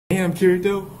damn,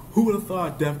 Kirito, who would have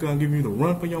thought Def Gun giving you the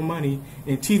run for your money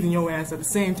and teasing your ass at the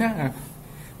same time?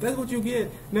 That's what you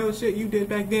get. No shit you did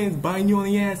back then is biting you on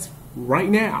the ass right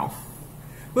now.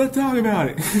 Let's talk about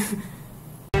it.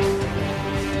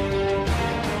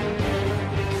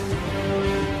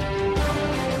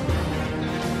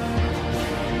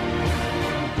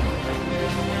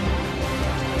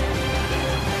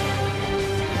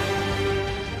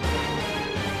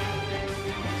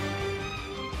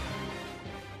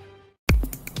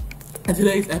 In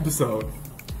today's episode,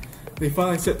 they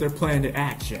finally set their plan to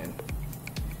action.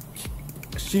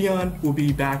 Shion will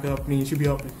be back up, meaning she'll be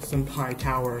up at some high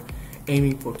tower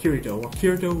aiming for Kirito, while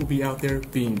Kirito will be out there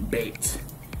being bait.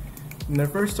 And their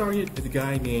first target is a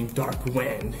guy named Dark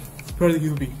Wind. Supposedly he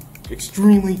will be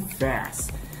extremely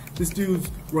fast. This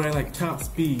dude's running like top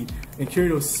speed, and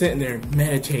Kirito's sitting there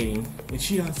meditating, and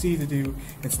Shion sees the dude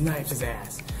and snipes his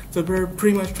ass. So they're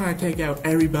pretty much trying to take out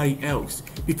everybody else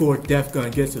before Def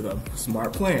Gun gets to them.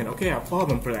 Smart plan. Okay, I applaud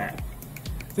them for that.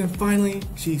 Then finally,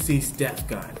 she sees Def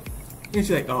Gun. And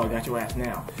she's like, oh, I got your ass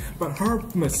now. But her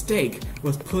mistake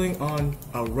was putting on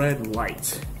a red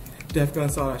light. Def Gun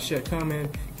saw that shit coming,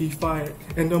 he fired,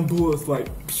 and them bullets like...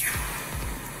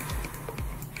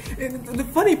 And the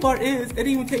funny part is, it didn't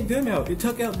even take them out. It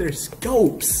took out their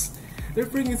scopes. Their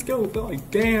freaking scopes. I'm like,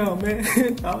 damn, man.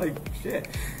 I'm like, shit.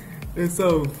 And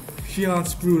so, Shion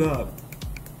screwed up.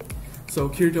 So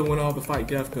Kirito went off to fight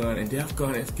Def Gun, and Def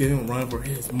Gun is giving a run for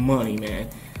his money, man.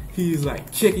 He's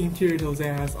like kicking Kirito's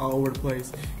ass all over the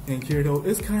place, and Kirito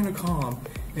is kind of calm.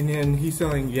 And then he's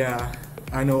telling, yeah,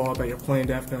 I know all about your plan,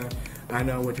 Def Gun. I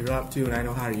know what you're up to, and I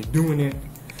know how you're doing it.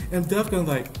 And Def Gun's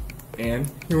like,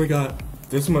 and here we got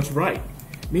this much right.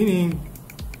 Meaning,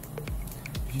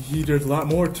 there's a lot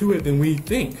more to it than we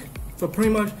think. So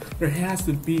pretty much, there has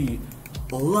to be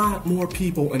a lot more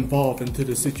people involved into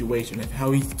the situation and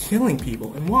how he's killing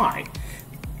people and why.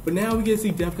 But now we get to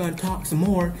see Def Gun talk some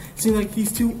more. It seems like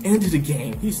he's too into the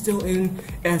game. He's still in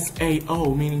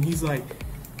SAO, meaning he's like,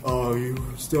 oh, you're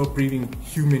still breathing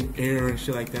human air and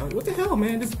shit like that. Like, what the hell,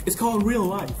 man? It's called real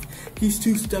life. He's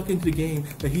too stuck into the game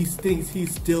that he thinks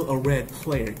he's still a red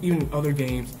player. Even in other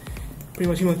games, pretty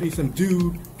much he must be some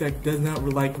dude that does not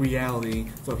like reality,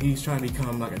 so he's trying to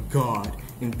become like a god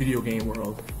in video game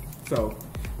world. So,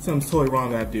 something's totally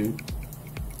wrong with that dude.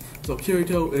 So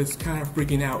Kirito is kind of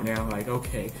freaking out now, like,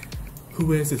 okay,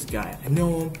 who is this guy? I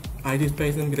know him, I just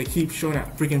face him, because they keep showing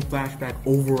that freaking flashback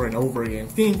over and over again.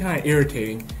 It's getting kind of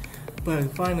irritating.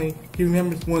 But finally, he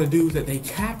remembers one of the dudes that they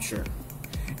captured.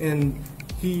 And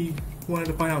he wanted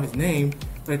to find out his name,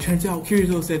 but it turns out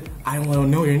Kirito said, I don't want to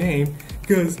know your name,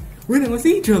 because we're not going to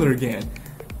see each other again.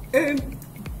 And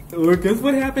look, guess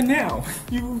what happened now?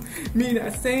 You meet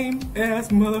that same ass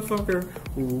motherfucker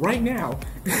right now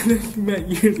that you met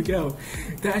years ago.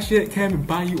 That shit can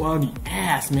bite you on the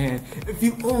ass, man. If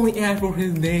you only asked for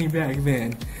his name back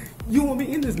then, you won't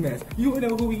be in this mess. You would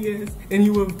know who he is, and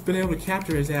you would have been able to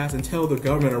capture his ass and tell the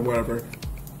government or whatever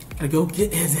to go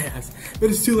get his ass.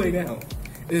 But it's too late now.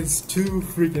 It's too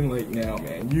freaking late now,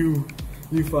 man. You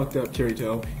fucked up,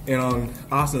 Kirito. And on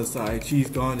Asuna's side, she's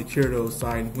gone to Kirito's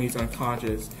side when he's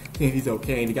unconscious, seeing if he's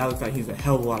okay, and the guy looks like he's in a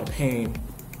hell of a lot of pain.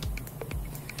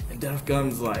 And Def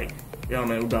Gun's like, yo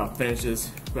man, we about to finish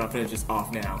this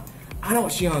off now. I know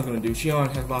what Shion's gonna do. Shion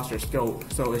has lost her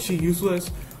scope, so is she useless?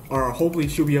 Or hopefully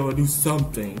she'll be able to do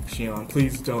something, Shion.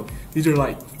 Please don't. These are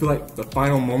like, feel like the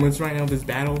final moments right now of this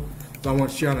battle. So I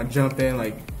want Shion to jump in,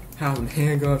 like, have some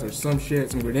handguns or some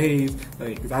shit, some grenades,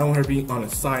 like, because I don't want her to be on the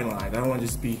sideline. I don't want to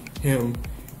just be him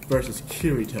versus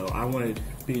Kirito. I want it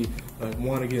to be like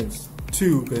 1 against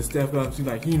 2, because Def Gun seems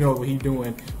like he knows what he's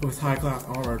doing with his high class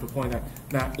armor to the point that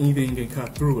not anything can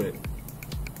cut through it.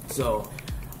 So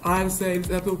I would say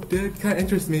this episode did kind of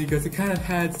interest me because it kind of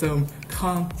had some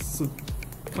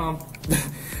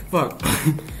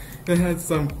it had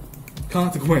some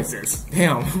consequences.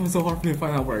 Damn, it was so hard for me to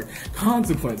find that word.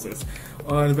 Consequences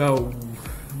on about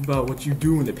what you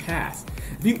do in the past.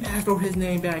 If you asked for his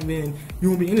name back then, you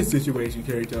won't be in this situation,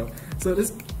 Kirito. So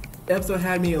this episode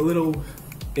had me a little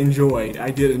enjoyed. I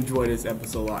did enjoy this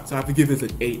episode a lot. So I have to give this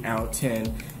an 8 out of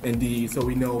 10 indeed, so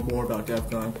we know more about Def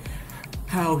Gun.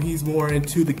 How he's more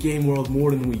into the game world more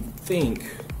than we think.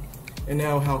 And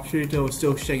now how Kirito is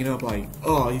still shaking up like,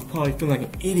 oh, he's probably feeling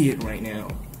like an idiot right now.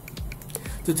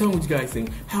 So tell me what you guys think.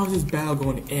 How is this battle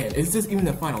going to end? Is this even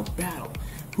the final battle?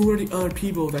 Who are the other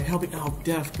people that are helping out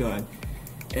Def Gun?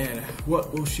 And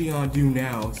what will Shion do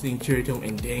now, seeing Kirito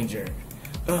in danger?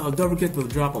 Don't forget to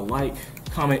drop a like,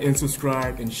 comment, and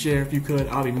subscribe, and share if you could.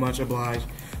 I'll be much obliged.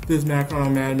 This is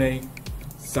Macron Madme,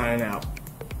 signing out.